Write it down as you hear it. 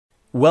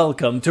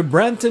Welcome to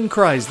Brampton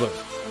Chrysler.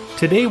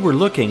 Today we're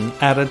looking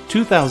at a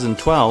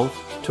 2012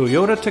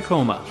 Toyota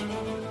Tacoma.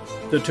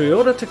 The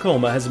Toyota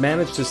Tacoma has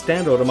managed to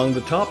stand out among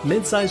the top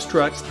mid-size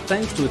trucks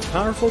thanks to its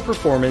powerful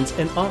performance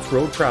and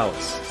off-road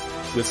prowess.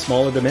 With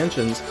smaller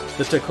dimensions,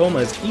 the Tacoma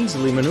is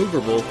easily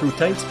maneuverable through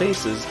tight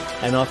spaces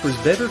and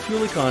offers better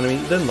fuel economy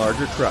than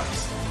larger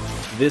trucks.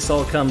 This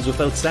all comes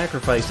without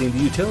sacrificing the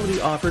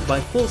utility offered by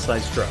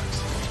full-size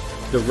trucks.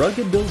 The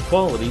rugged build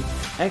quality,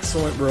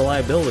 excellent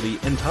reliability,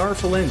 and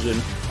powerful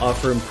engine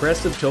offer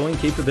impressive towing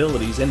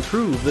capabilities and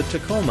prove that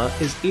Tacoma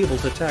is able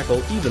to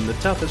tackle even the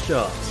toughest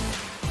jobs.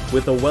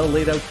 With a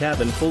well-laid-out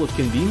cabin full of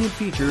convenient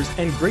features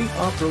and great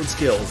off-road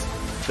skills,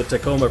 the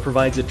Tacoma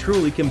provides a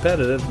truly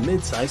competitive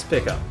mid-size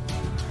pickup.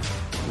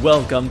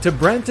 Welcome to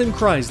Brampton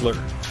Chrysler.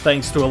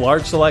 Thanks to a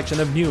large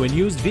selection of new and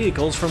used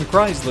vehicles from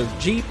Chrysler,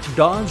 Jeep,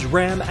 Dodge,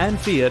 Ram, and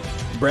Fiat,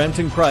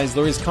 Brampton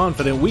Chrysler is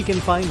confident we can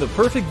find the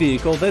perfect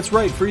vehicle that's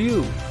right for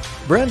you.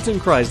 Brampton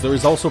Chrysler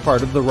is also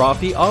part of the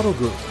Fri Auto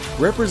Group,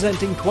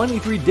 representing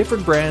 23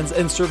 different brands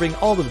and serving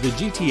all of the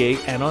GTA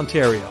and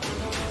Ontario.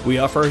 We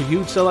offer a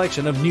huge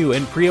selection of new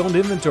and pre-owned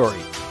inventory,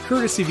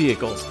 courtesy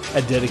vehicles,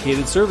 a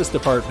dedicated service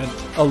department,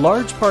 a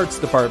large parts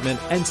department,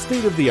 and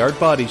state-of-the-art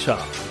body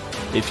shop.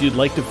 If you'd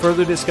like to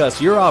further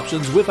discuss your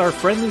options with our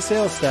friendly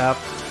sales staff,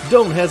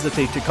 don't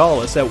hesitate to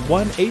call us at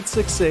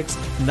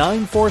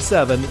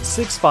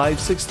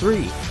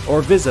 1-866-947-6563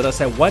 or visit us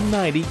at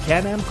 190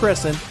 Can-Am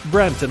Crescent,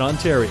 Brampton,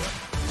 Ontario.